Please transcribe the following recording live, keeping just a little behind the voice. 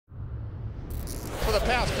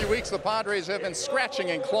past few weeks, the Padres have been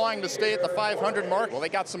scratching and clawing to stay at the 500 mark. Well, they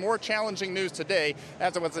got some more challenging news today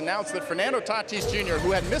as it was announced that Fernando Tatis Jr.,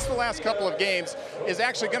 who had missed the last couple of games, is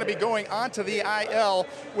actually going to be going onto the IL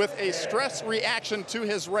with a stress reaction to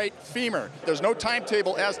his right femur. There's no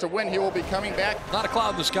timetable as to when he will be coming back. Not a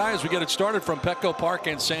cloud in the sky as we get it started from Petco Park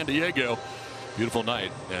in San Diego. Beautiful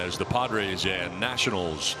night as the Padres and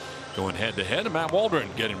Nationals going head-to-head, and Matt Waldron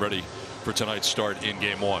getting ready for tonight's start in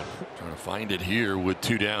Game 1. Trying to find it here with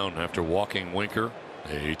 2 down after walking Winker.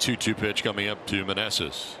 A 2-2 pitch coming up to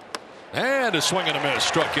Meneses. And a swing and a miss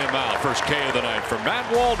struck him out. First K of the night for Matt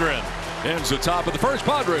Waldron. Ends the top of the first.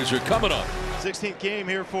 Padres are coming up. 16th game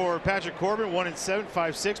here for Patrick Corbin. 1-7,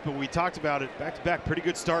 5-6, but we talked about it back-to-back. Pretty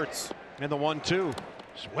good starts. And the 1-2.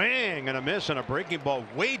 Swing and a miss and a breaking ball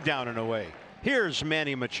way down and away. Here's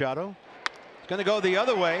Manny Machado. It's going to go the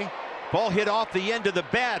other way. Ball hit off the end of the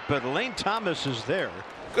bat, but Lane Thomas is there.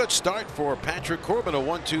 Good start for Patrick Corbin. A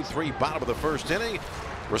 1-2-3 bottom of the first inning.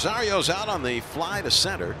 Rosario's out on the fly to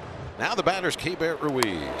center. Now the batter's Keibert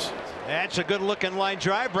Ruiz. That's a good looking line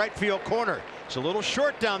drive, right field corner. It's a little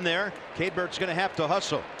short down there. Keibert's going to have to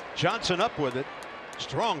hustle. Johnson up with it.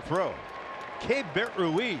 Strong throw. Keibert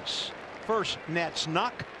Ruiz, first Nats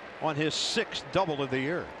knock on his 6th double of the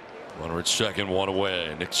year. Runner at second, 1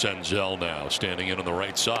 away. Nick Senzel now standing in on the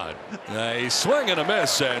right side. A swing and a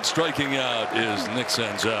miss, and striking out is Nick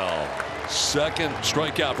Senzel. Second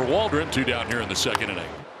strikeout for Waldron. 2 down here in the second inning.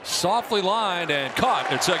 Softly lined and caught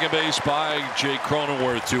at second base by Jake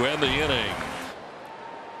Cronenworth to end the inning.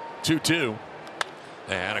 2-2.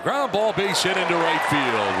 And a ground ball base hit into right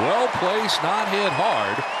field. Well placed, not hit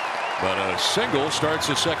hard. But a single starts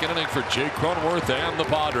the second inning for Jake Cronenworth and the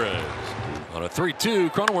Padres. On a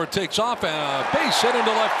 3-2, Cronenworth takes off and a base hit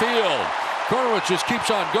into left field. Cronenworth just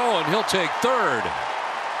keeps on going. He'll take third.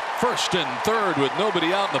 First and third with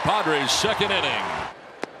nobody out in the Padres' second inning.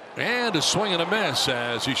 And a swing and a miss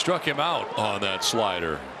as he struck him out on that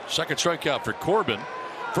slider. Second strikeout for Corbin.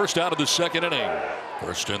 First out of the second inning.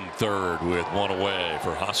 First and third with 1 away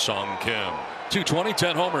for Ha-Sung Kim. 220,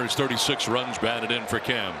 10 homers, 36 runs batted in for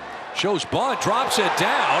Kim. Shows bunt, drops it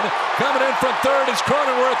down. Coming in from third is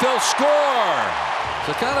Cronenworth. He'll score.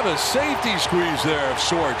 So kind of a safety squeeze there of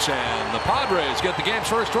sorts, and the Padres get the game's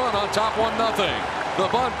first run on top 1-0. The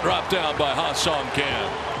bunt dropped down by Ha-Sung Kim.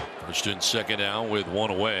 First and second down with 1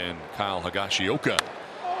 away, and Kyle Higashioka.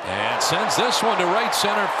 And sends this one to right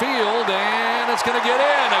center field, and it's going to get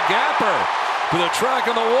in. A gapper to the track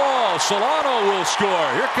on the wall. Solano will score.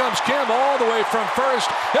 Here comes Kim all the way from first.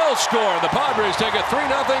 He'll score. The Padres take a 3-0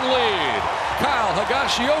 lead. Kyle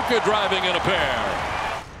Higashioka driving in a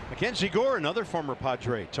pair. Mackenzie Gore, another former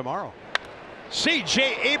Padre, tomorrow.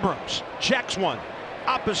 C.J. Abrams checks one.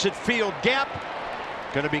 Opposite field gap.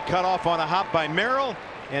 Going to be cut off on a hop by Merrill.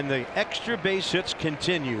 And the extra base hits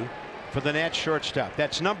continue for the Nats shortstop.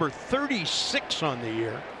 That's number 36 on the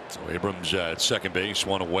year. So Abrams at second base,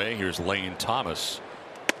 1 away. Here's Lane Thomas.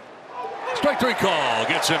 Strike 3 call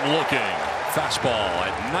gets him looking. Fastball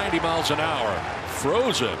at 90 miles an hour.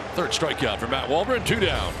 Frozen. Third strikeout for Matt Waldron. 2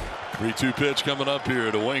 down. 3-2 pitch coming up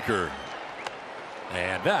here to Winker.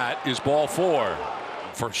 And that is ball 4.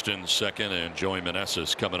 First and second, and Joey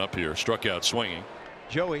Meneses coming up here. Struck out swinging.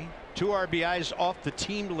 Joey, 2 RBIs off the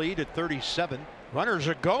team lead at 37. Runners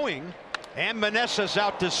are going. And Meneses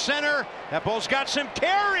out to center. That ball's got some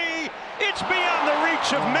carry. It's beyond the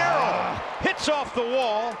reach of Merrill. Hits off the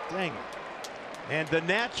wall. Dang it. And the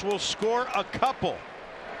Nats will score a couple.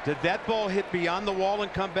 Did that ball hit beyond the wall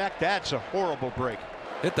and come back? That's a horrible break.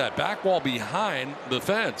 Hit that back wall behind the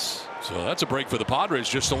fence. So that's a break for the Padres.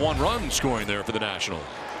 Just a 1-run scoring there for the Nationals.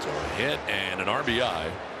 So a hit and an RBI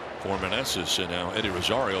for Meneses, and now Eddie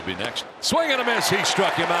Rosario will be next. Swing and a miss. He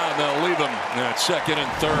struck him out, and they'll leave him at second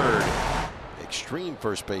and third. Extreme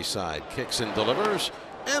first base side. Kicks and delivers.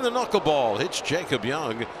 And the knuckleball hits Jacob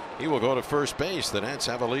Young. He will go to first base. The Nats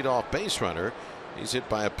have a leadoff base runner. He's hit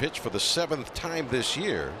by a pitch for the 7th time this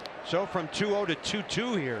year. So from 2-0 to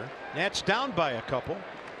 2-2 here. Nats down by a couple.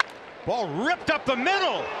 Ball ripped up the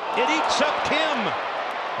middle. It eats up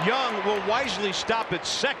Kim. Young will wisely stop at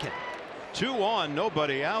second. 2 on,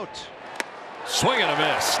 nobody out. Swing and a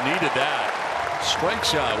miss. Needed that.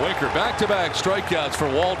 Strikes out Winker. Back-to-back strikeouts for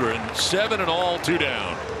Waldron. 7 in all, 2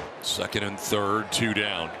 down. Second and third, 2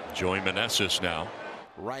 down. Joey Meneses now.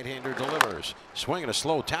 Right-hander delivers. Swing and a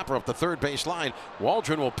slow tapper up the third base line.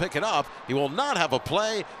 Waldron will pick it up. He will not have a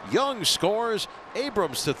play. Young scores.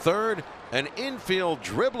 Abrams to third. An infield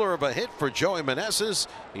dribbler of a hit for Joey Meneses.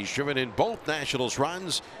 He's driven in both Nationals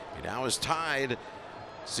runs. He now is tied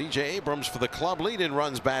C.J. Abrams for the club lead in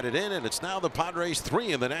runs batted in, and it's now the Padres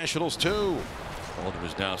 3 and the Nationals 2. Waldron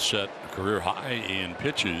has now set a career high in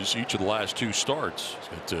pitches each of the last 2 starts.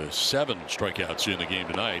 He's got 7 strikeouts in the game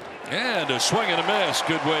tonight. And a swing and a miss.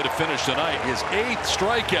 Good way to finish tonight. His 8th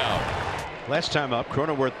strikeout. Last time up,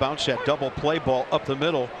 Cronenworth bounced that double play ball up the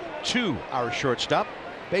middle to our shortstop.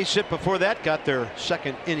 Base hit before that got their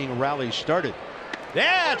 2nd inning rally started.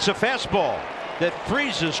 That's a fastball that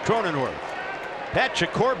freezes Cronenworth.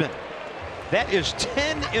 Patrick Corbin. That is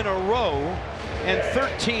 10 in a row and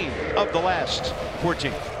 13 of the last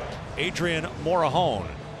 14. Adrian Morahone,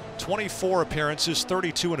 24 appearances,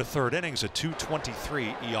 32 1/3 innings, a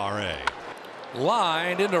 2.23 ERA.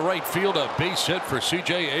 Lined into right field, a base hit for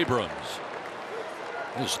C.J. Abrams.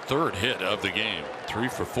 His 3rd hit of the game. 3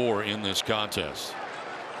 for 4 in this contest.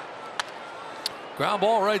 Ground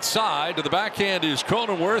ball right side to the backhand is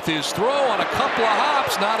Cronenworth. His throw on a couple of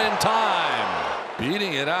hops, not in time.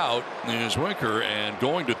 Beating it out is Winker, and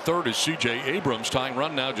going to 3rd is C.J. Abrams. Tying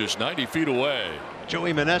run now just 90 feet away.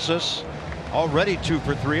 Joey Meneses already 2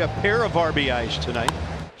 for 3, a pair of RBIs tonight.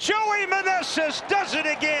 Joey Meneses does it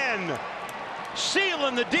again.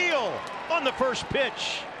 Sealing the deal on the first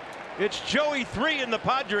pitch. It's Joey 3 and the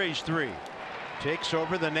Padres 3. Takes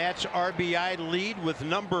over the Nats RBI lead with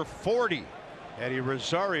number 40. Eddie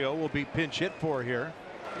Rosario will be pinch hit for here.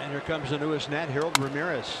 And here comes the newest Nat, Harold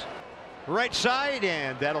Ramirez. Right side,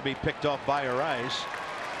 and that'll be picked off by Arise.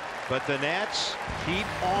 But the Nats keep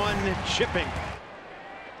on chipping.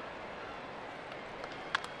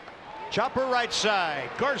 Chopper right side.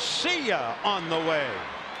 Garcia on the way.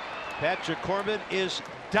 Patrick Corbin is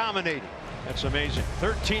dominating. That's amazing.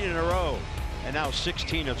 13 in a row, and now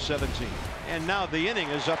 16 of 17. And now the inning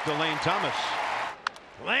is up to Lane Thomas.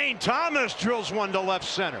 Lane Thomas drills one to left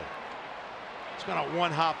center. It's going to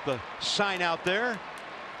one-hop the sign out there.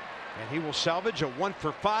 And he will salvage a 1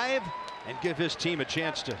 for 5 and give his team a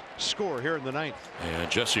chance to score here in the 9th. And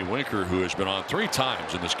Jesse Winker, who has been on 3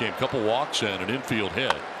 times in this game, couple walks and an infield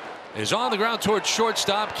hit, is on the ground towards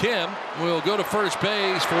shortstop. Kim will go to first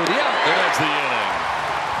base for the out. That's the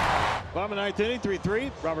inning. Bottom of 9th inning,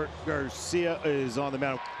 3-3. Robert Garcia is on the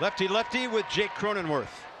mound. Lefty with Jake Cronenworth.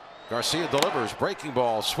 Garcia delivers, breaking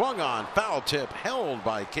ball, swung on, foul tip, held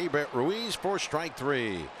by Keibert Ruiz for strike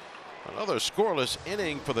 3. Another scoreless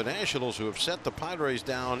inning for the Nationals, who have set the Padres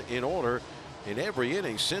down in order in every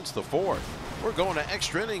inning since the 4th. We're going to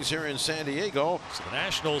extra innings here in San Diego. So the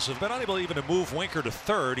Nationals have been unable even to move Winker to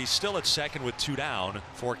 3rd. He's still at 2nd with 2 down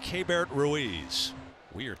for Keibert Ruiz.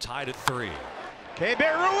 We are tied at 3.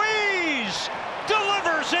 Keibert Ruiz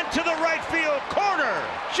delivers into the right field corner.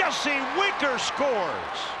 Jesse Winker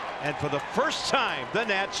scores. And for the first time, the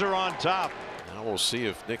Nats are on top. Now we'll see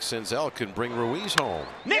if Nick Senzel can bring Ruiz home.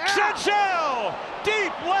 Nick Senzel,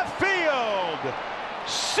 deep left field.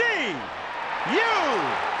 See you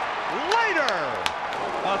later.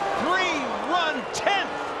 A 3-run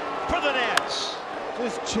 10th for the Nats.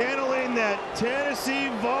 Just channeling that Tennessee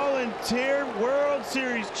Volunteer World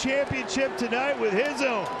Series championship tonight with his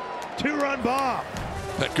own 2-run bomb.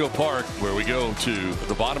 Petco Park, where we go to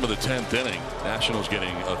the bottom of the 10th inning. Nationals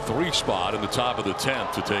getting a 3 spot in the top of the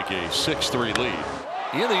 10th to take a 6-3 lead.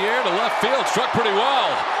 In the air to left field, struck pretty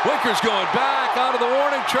well. Winker's going back out of the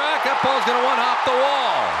warning track. That ball's going to one-hop the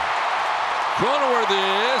wall. Cronenworth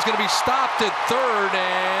is going to be stopped at 3rd,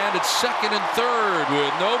 and it's 2nd and 3rd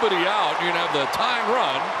with nobody out. You're going to have the tying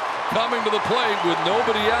run coming to the plate with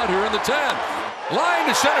nobody out here in the 10th. Line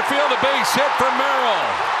to center field, a base hit for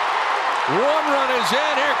Merrill. 1 run is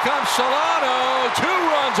in. Here comes Solano. 2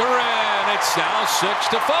 runs are in. It's now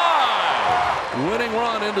 6-5. Winning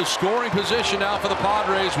run into scoring position now for the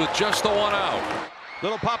Padres with just the 1 out.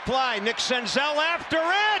 Little pop fly. Nick Senzel after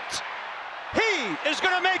it. He is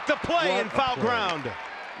going to make the play in foul ground.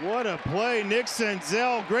 What a play, Nick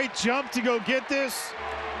Senzel. Great jump to go get this.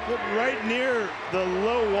 Put right near the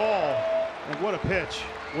low wall. And what a pitch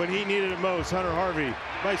when he needed it most. Hunter Harvey,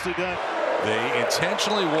 nicely done. They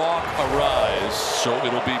intentionally walk Arise, so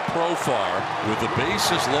it'll be Profar with the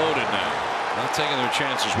bases loaded now. Not taking their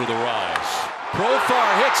chances with Arise. Profar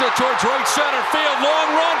hits it towards right center field. Long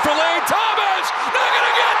run for Lane Thomas. Not going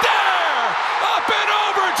to get there. Up and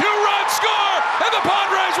over. 2-run score. And the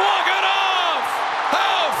Padres